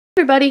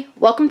Everybody,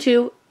 welcome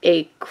to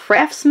a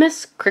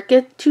Craftsmas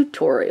Cricut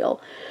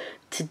tutorial.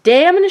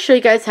 Today I'm going to show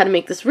you guys how to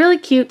make this really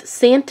cute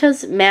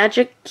Santa's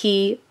Magic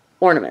Key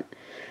ornament.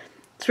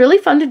 It's really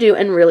fun to do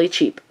and really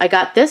cheap. I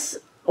got this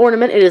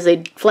ornament. It is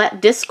a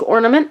flat disc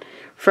ornament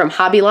from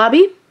Hobby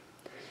Lobby.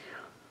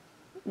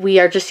 We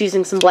are just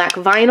using some black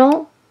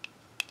vinyl.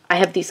 I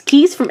have these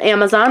keys from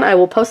Amazon. I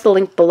will post the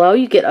link below.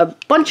 You get a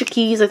bunch of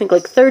keys, I think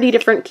like 30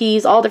 different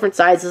keys, all different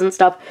sizes and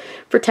stuff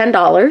for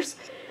 $10.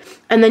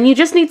 And then you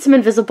just need some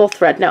invisible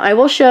thread. Now, I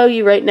will show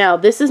you right now,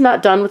 this is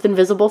not done with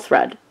invisible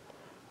thread.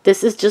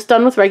 This is just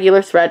done with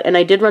regular thread, and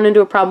I did run into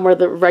a problem where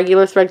the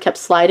regular thread kept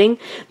sliding.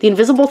 The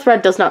invisible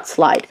thread does not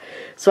slide.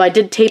 So I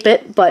did tape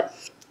it, but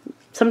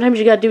sometimes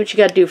you gotta do what you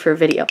gotta do for a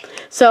video.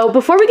 So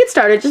before we get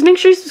started, just make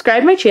sure you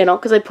subscribe to my channel,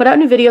 because I put out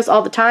new videos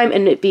all the time,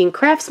 and it being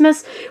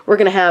Craftsmas, we're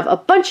gonna have a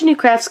bunch of new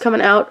crafts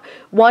coming out,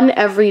 one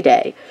every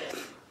day.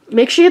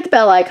 Make sure you hit the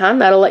bell icon,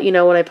 that'll let you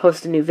know when I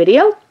post a new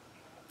video.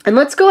 And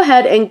let's go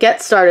ahead and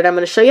get started. I'm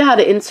going to show you how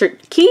to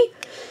insert the key.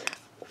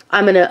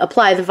 I'm going to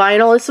apply the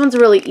vinyl. This one's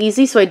really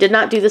easy, so I did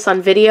not do this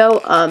on video.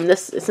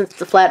 Since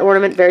it's a flat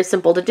ornament, very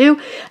simple to do.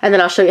 And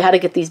then I'll show you how to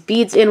get these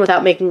beads in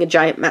without making a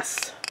giant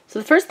mess. So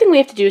the first thing we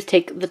have to do is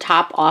take the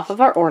top off of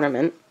our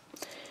ornament.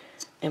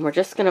 And we're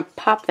just going to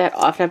pop that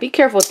off. Now be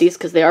careful with these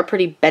because they are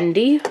pretty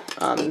bendy.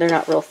 They're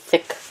not real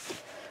thick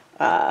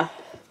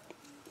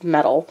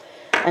metal.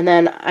 And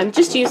then I'm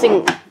just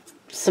using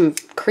some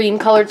cream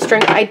colored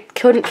string. I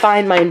couldn't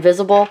find my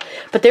invisible,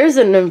 but there's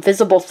an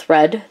invisible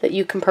thread that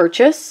you can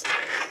purchase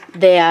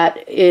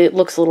that it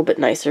looks a little bit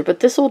nicer, but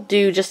this will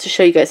do just to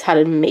show you guys how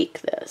to make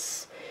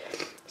this.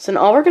 So now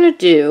all we're going to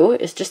do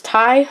is just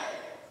tie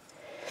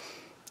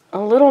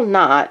a little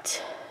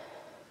knot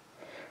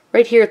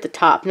right here at the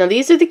top. Now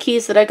these are the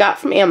keys that I got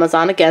from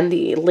Amazon. Again,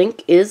 the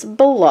link is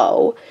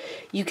below.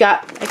 I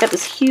got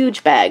this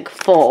huge bag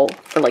full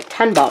for like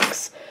 10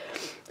 bucks.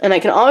 And I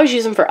can always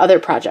use them for other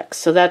projects,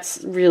 so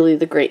that's really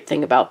the great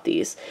thing about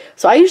these.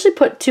 So I usually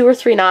put 2 or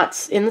 3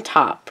 knots in the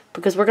top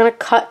because we're going to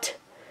cut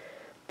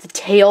the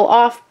tail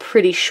off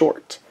pretty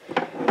short.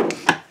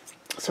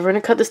 So we're going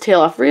to cut this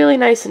tail off really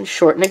nice and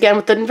short. And again,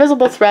 with the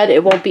invisible thread,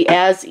 it won't be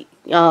as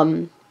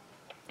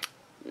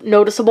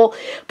noticeable.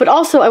 But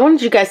also, I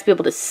wanted you guys to be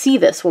able to see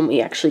this when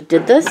we actually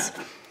did this.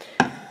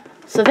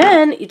 So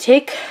then you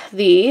take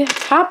the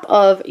top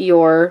of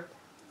your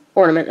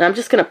ornament, and I'm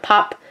just going to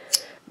pop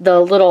the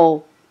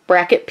little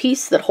bracket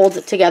piece that holds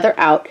it together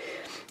out.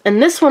 And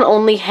this one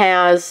only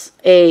has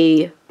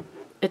it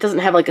doesn't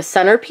have like a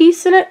center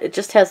piece in it, it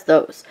just has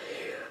those.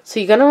 So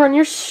you're going to run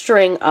your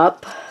string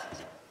up.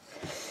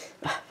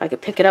 If I could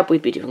pick it up,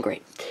 we'd be doing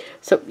great.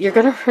 So you're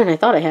going to, and I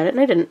thought I had it and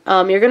I didn't.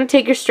 You're going to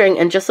take your string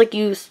and just like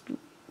you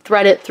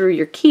thread it through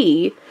your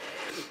key,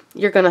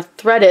 you're going to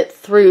thread it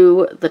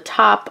through the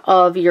top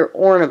of your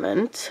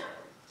ornament.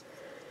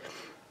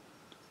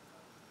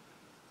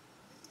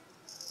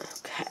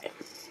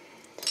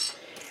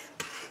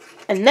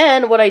 And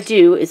then what I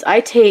do is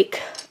I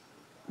take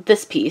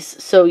this piece,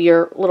 so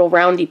your little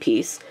roundy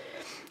piece,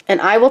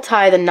 and I will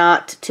tie the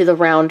knot to the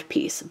round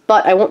piece.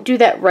 But I won't do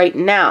that right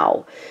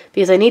now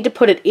because I need to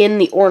put it in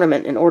the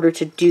ornament in order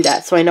to do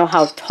that, so I know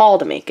how tall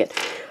to make it.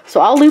 So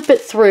I'll loop it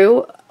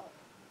through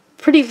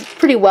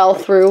pretty well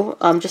through,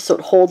 just so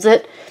it holds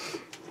it.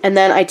 And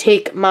then I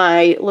take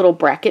my little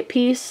bracket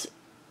piece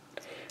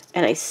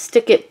and I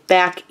stick it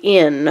back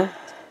in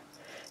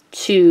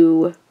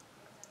to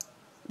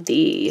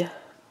the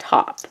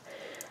top.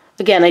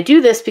 Again, I do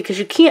this because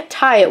you can't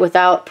tie it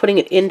without putting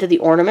it into the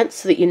ornament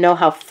so that you know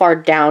how far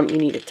down you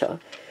need it to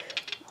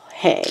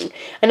hang.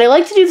 And I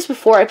like to do this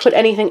before I put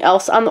anything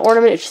else on the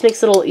ornament. It just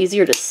makes it a little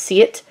easier to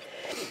see it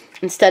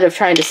instead of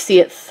trying to see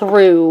it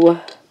through,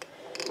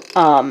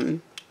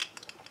 you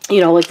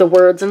know, like the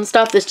words and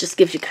stuff. This just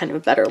gives you kind of a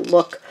better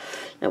look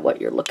at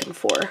what you're looking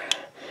for.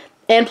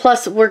 And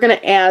plus, we're going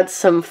to add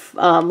some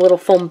little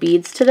foam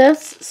beads to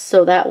this,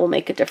 so that will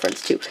make a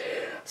difference too.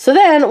 So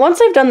then,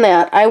 once I've done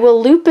that, I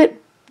will loop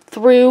it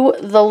through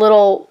the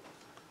little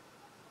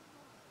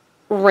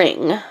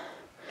ring.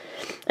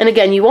 And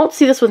again, you won't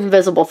see this with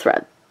invisible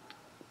thread.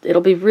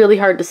 It'll be really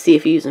hard to see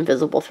if you use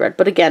invisible thread.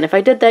 But again, if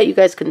I did that, you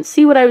guys couldn't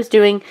see what I was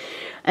doing,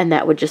 and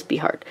that would just be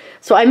hard.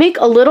 So I make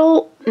a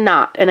little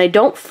knot, and I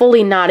don't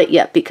fully knot it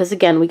yet, because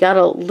again, we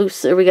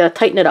gotta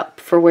tighten it up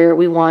for where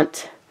we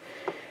want,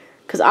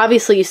 because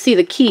obviously you see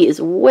the key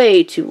is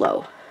way too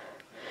low.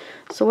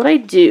 So what I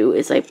do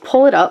is I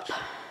pull it up,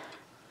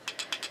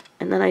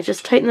 and then I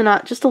just tighten the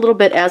knot just a little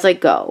bit as I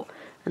go.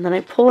 And then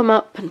I pull them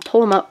up and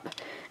pull them up.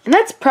 And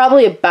that's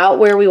probably about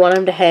where we want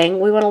them to hang.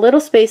 We want a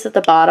little space at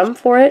the bottom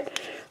for it.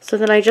 So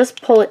then I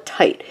just pull it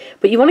tight.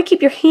 But you want to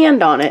keep your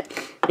hand on it.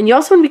 And you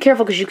also want to be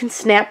careful because you can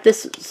snap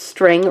this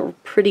string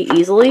pretty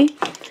easily.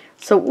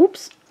 So,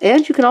 whoops.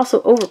 And you can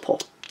also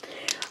overpull.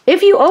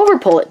 If you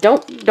overpull it,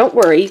 don't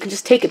worry. You can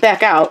just take it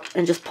back out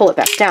and just pull it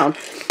back down.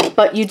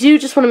 But you do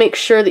just want to make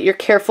sure that you're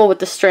careful with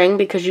the string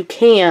because you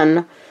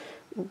can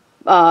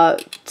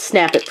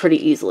snap it pretty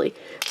easily.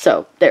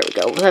 So there we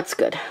go. That's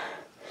good.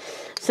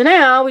 So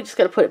now we just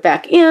got to put it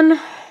back in,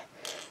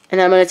 And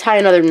then I'm going to tie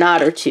another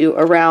knot or two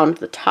around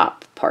the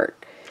top part.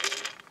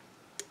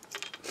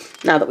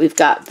 Now that we've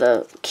got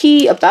the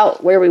key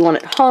about where we want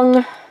it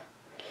hung.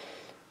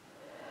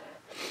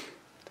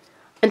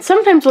 And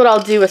sometimes what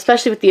I'll do,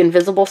 especially with the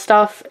invisible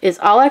stuff, is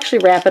I'll actually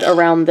wrap it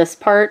around this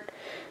part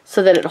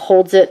so that it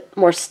holds it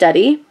more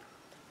steady.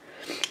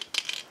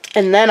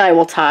 And then I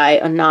will tie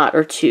a knot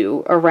or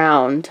two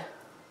around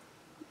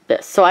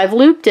this. So I've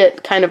looped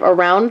it kind of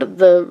around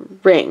the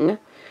ring.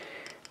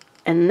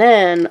 And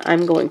then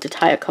I'm going to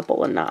tie a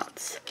couple of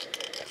knots.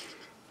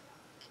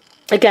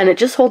 Again, it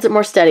just holds it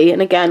more steady.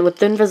 And again, with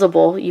the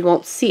invisible, you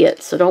won't see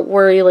it. So don't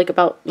worry like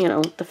about, you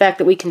know, the fact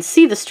that we can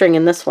see the string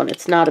in this one.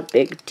 It's not a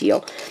big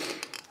deal.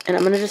 And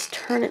I'm going to just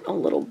turn it a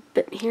little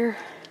bit here.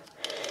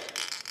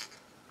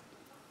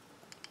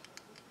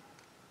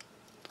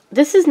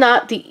 This is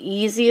not the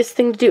easiest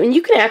thing to do. And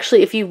you can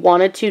actually, if you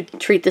wanted to,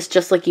 treat this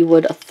just like you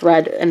would a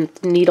thread and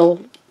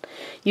needle.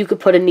 You could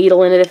put a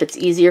needle in it if it's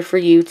easier for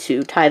you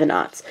to tie the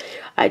knots.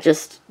 I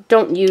just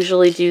don't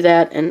usually do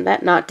that, and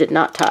that knot did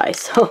not tie.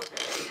 So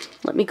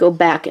let me go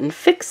back and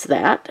fix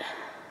that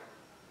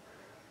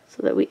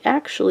so that we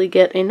actually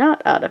get a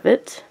knot out of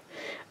it.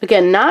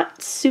 Again,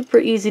 not super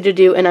easy to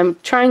do, and I'm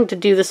trying to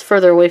do this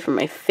further away from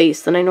my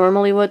face than I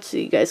normally would so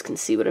you guys can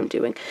see what I'm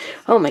doing.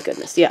 Oh my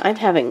goodness, yeah, I'm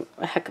having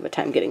a heck of a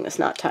time getting this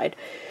knot tied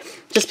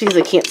just because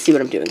I can't see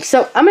what I'm doing.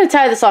 So I'm going to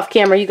tie this off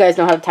camera. You guys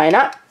know how to tie a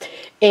knot.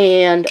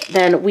 And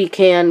then we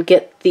can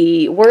get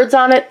the words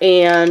on it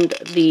and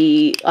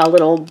the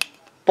little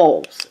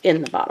bowls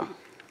in the bottom.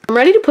 I'm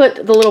ready to put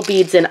the little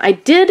beads in. I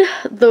did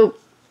the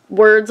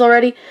words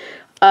already.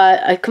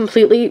 I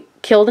completely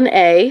killed an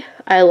A.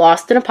 I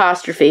lost an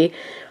apostrophe.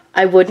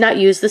 I would not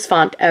use this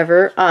font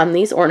ever on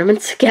these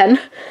ornaments again,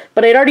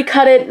 but I'd already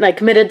cut it and I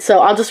committed, so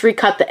I'll just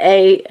recut the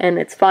A and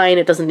it's fine.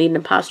 It doesn't need an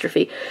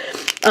apostrophe.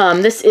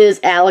 This is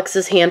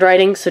Alex's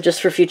handwriting, so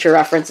just for future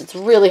reference, it's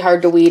really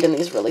hard to weed in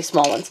these really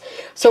small ones.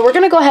 So we're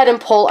going to go ahead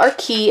and pull our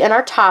key and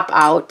our top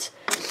out,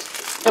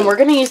 and we're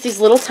going to use these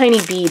little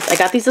tiny beads. I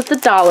got these at the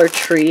Dollar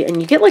Tree,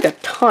 and you get like a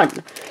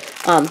ton.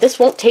 This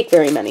won't take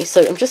very many,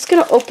 so I'm just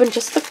going to open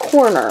just the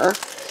corner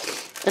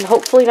and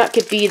hopefully not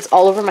get beads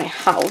all over my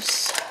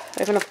house. I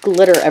have enough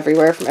glitter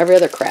everywhere from every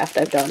other craft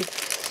I've done.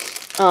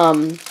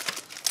 I'm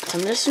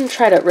just going to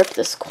try to rip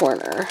this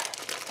corner,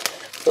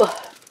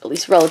 at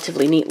least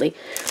relatively neatly.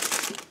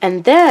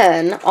 And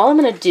then all I'm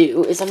going to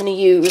do is I'm going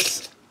to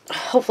use,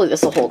 hopefully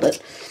this will hold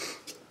it.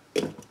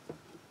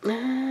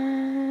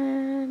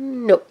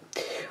 Nope.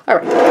 All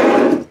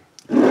right.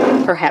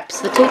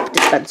 Perhaps the tape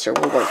dispenser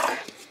will work.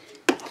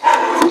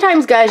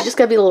 Sometimes, guys, you just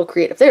got to be a little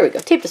creative. There we go.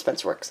 Tape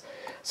dispenser works.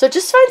 So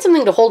just find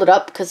something to hold it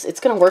up because it's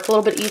going to work a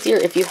little bit easier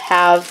if you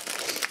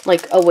have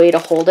like a way to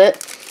hold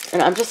it.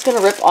 And I'm just going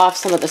to rip off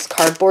some of this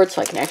cardboard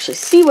so I can actually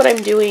see what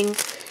I'm doing.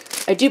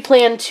 I do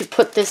plan to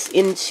put this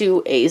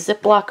into a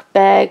Ziploc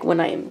bag when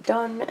I am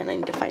done, and I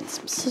need to find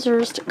some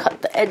scissors to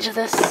cut the edge of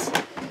this.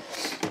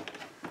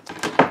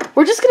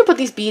 We're just going to put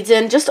these beads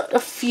in, just a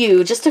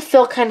few, just to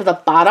fill kind of the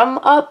bottom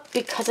up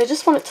because I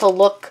just want it to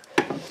look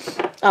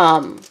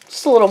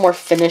just a little more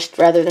finished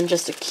rather than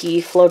just a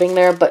key floating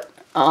there, but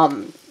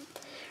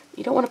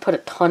you don't want to put a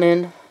ton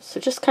in, so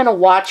just kind of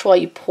watch while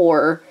you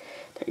pour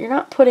that you're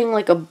not putting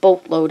like a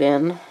boatload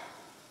in.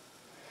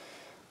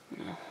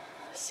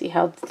 See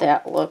how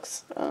that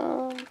looks.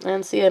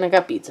 And see, and I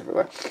got beads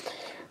everywhere.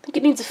 I think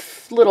it needs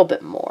a little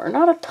bit more,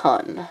 not a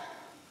ton.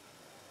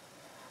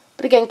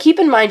 But again, keep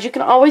in mind, you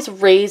can always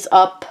raise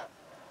up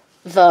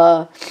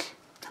the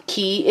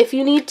key if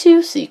you need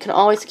to, so you can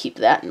always keep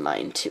that in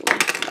mind too.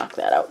 Knock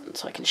that out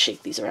so I can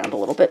shake these around a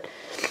little bit.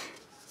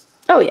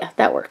 Oh yeah,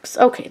 that works.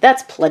 Okay,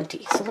 that's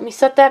plenty. So let me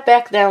set that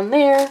back down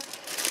there.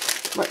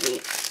 Let me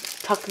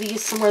tuck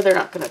these somewhere they're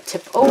not going to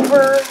tip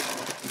over.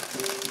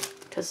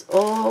 Because,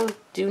 oh,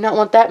 do not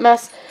want that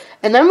mess.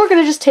 And then we're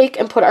going to just take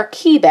and put our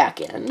key back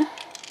in.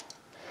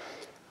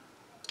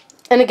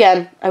 And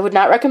again, I would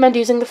not recommend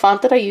using the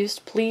font that I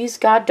used. Please,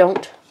 God,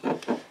 don't.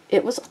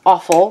 It was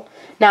awful.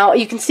 Now,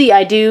 you can see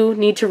I do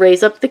need to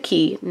raise up the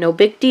key. No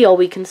big deal.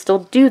 We can still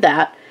do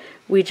that.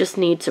 We just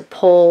need to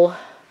pull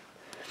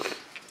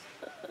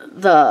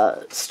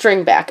the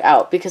string back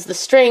out because the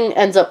string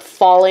ends up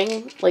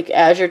falling like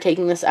as you're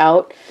taking this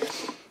out.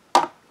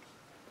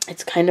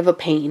 It's kind of a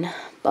pain,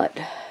 but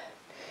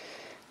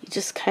you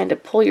just kind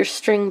of pull your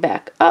string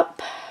back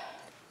up.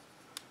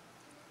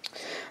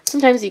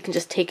 Sometimes you can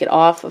just take it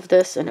off of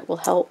this and it will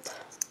help.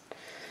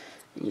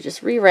 And you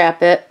just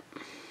rewrap it.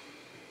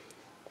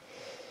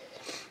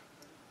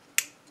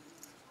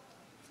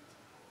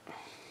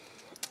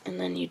 And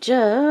then you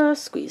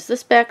just squeeze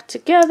this back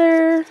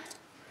together.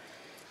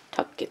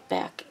 Tuck it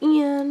back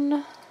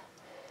in.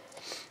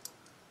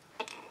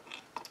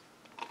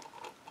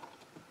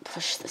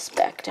 Push this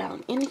back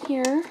down in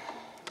here.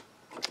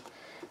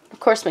 Of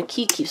course, my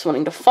key keeps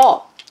wanting to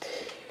fall.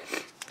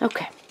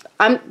 Okay.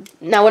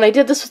 Now, when I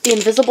did this with the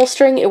invisible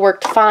string, it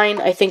worked fine.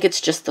 I think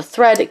it's just the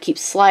thread. It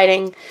keeps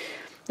sliding.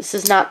 This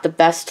is not the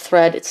best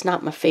thread. It's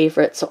not my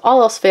favorite. So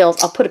all else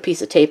fails, I'll put a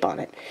piece of tape on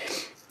it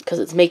because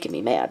it's making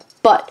me mad.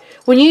 But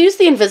When you use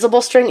the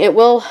invisible string, it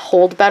will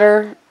hold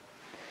better,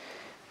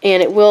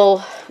 and it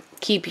will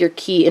keep your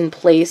key in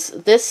place.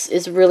 This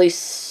is really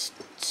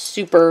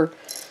super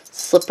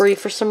slippery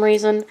for some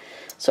reason,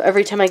 so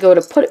every time I go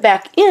to put it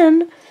back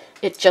in,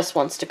 it just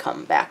wants to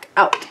come back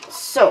out.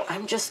 So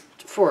I'm just,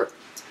 for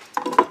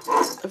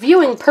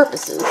viewing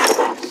purposes,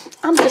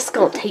 I'm just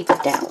going to tape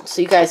it down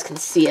so you guys can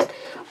see it.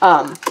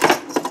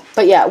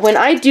 But yeah, when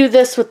I do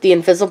this with the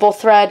invisible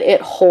thread, it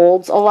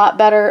holds a lot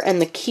better,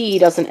 and the key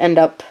doesn't end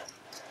up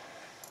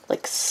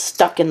like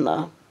stuck in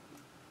the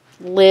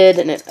lid,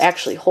 and it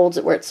actually holds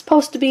it where it's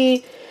supposed to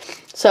be.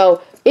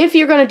 So if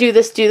you're going to do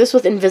this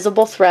with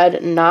invisible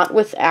thread, not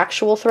with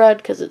actual thread,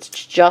 because it's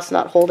just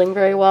not holding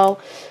very well.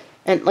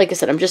 And like I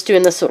said, I'm just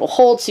doing this so it'll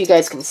hold so you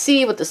guys can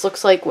see what this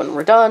looks like when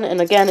we're done. And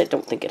again, I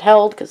don't think it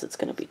held because it's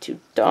going to be too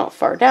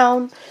far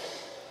down.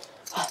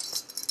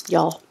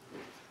 Y'all,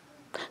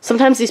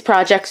 sometimes these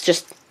projects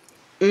just,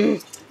 they're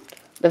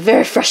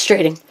very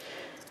frustrating.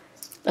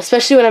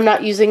 Especially when I'm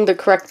not using the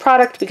correct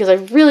product, because I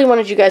really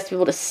wanted you guys to be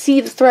able to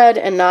see the thread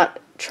and not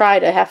try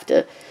to have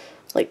to,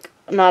 like,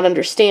 not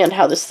understand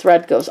how this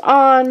thread goes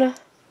on.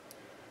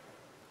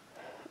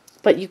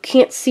 But you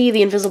can't see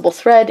the invisible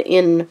thread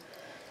in,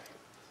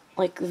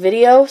 like,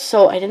 video,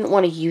 so I didn't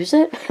want to use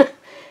it.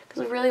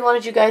 Because I really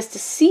wanted you guys to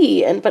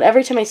see, but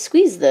every time I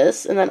squeeze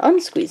this and then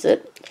unsqueeze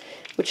it,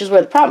 which is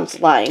where the problem's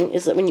lying,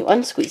 is that when you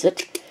unsqueeze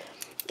it,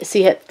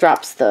 see it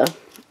drops the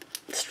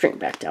string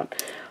back down.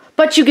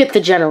 But you get the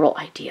general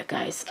idea,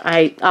 guys.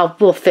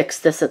 We'll fix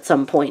this at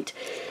some point.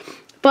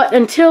 But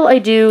until I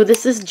do,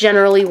 this is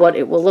generally what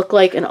it will look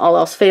like, and all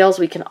else fails,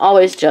 we can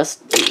always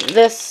just do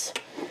this,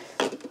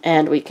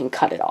 and we can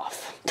cut it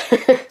off.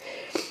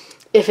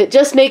 If it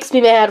just makes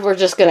me mad, we're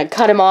just going to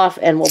cut him off,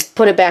 and we'll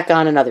put it back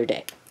on another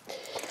day.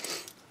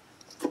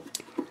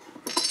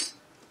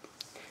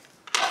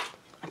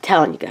 I'm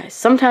telling you guys,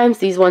 sometimes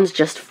these ones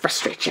just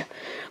frustrate you.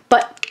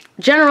 But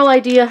general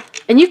idea,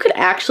 and you could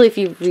actually, if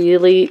you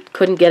really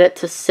couldn't get it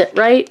to sit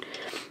right,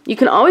 you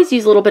can always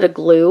use a little bit of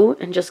glue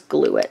and just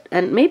glue it.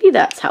 And maybe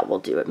that's how we'll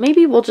do it.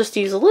 Maybe we'll just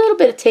use a little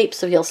bit of tape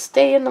so he'll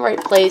stay in the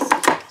right place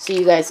so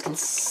you guys can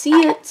see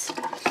it.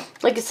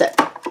 Like I said,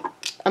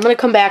 I'm going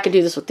to come back and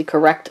do this with the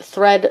correct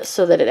thread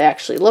so that it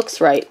actually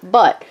looks right.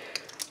 But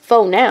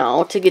for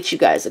now, to get you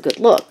guys a good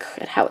look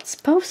at how it's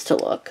supposed to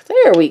look,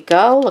 there we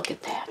go. Look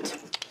at that.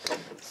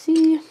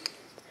 See?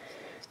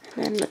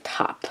 And then the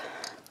top.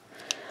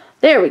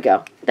 There we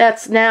go.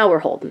 Now we're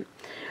holding.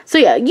 So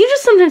yeah, you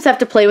just sometimes have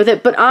to play with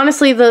it, but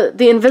honestly,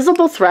 the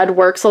invisible thread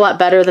works a lot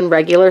better than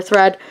regular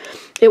thread.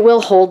 It will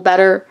hold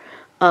better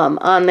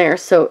on there,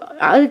 so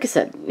like I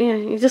said,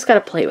 you just got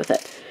to play with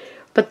it.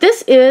 But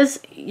this is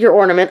your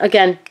ornament.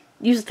 Again,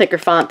 use a thicker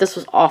font. This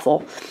was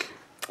awful.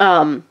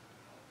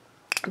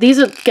 These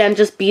are, again,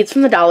 just beads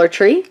from the Dollar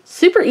Tree.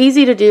 Super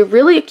easy to do.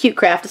 Really a cute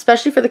craft,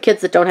 especially for the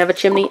kids that don't have a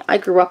chimney. I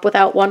grew up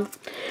without one,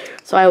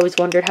 so I always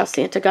wondered how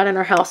Santa got in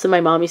our house, and my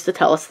mom used to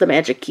tell us the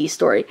magic key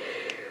story.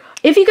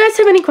 If you guys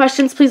have any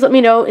questions, please let me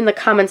know in the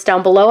comments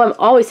down below. I'm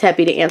always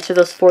happy to answer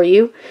those for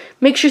you.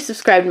 Make sure you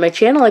subscribe to my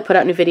channel. I put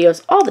out new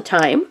videos all the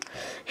time.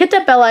 Hit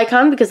that bell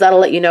icon because that'll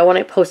let you know when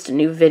I post a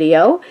new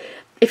video.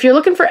 If you're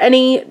looking for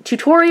any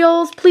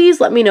tutorials,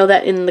 please let me know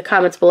that in the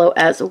comments below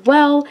as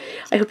well.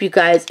 I hope you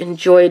guys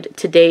enjoyed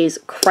today's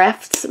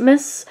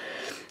Craftsmas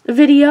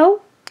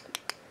video.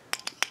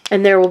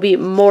 And there will be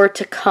more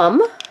to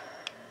come.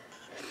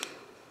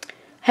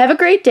 Have a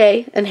great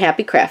day and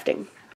happy crafting.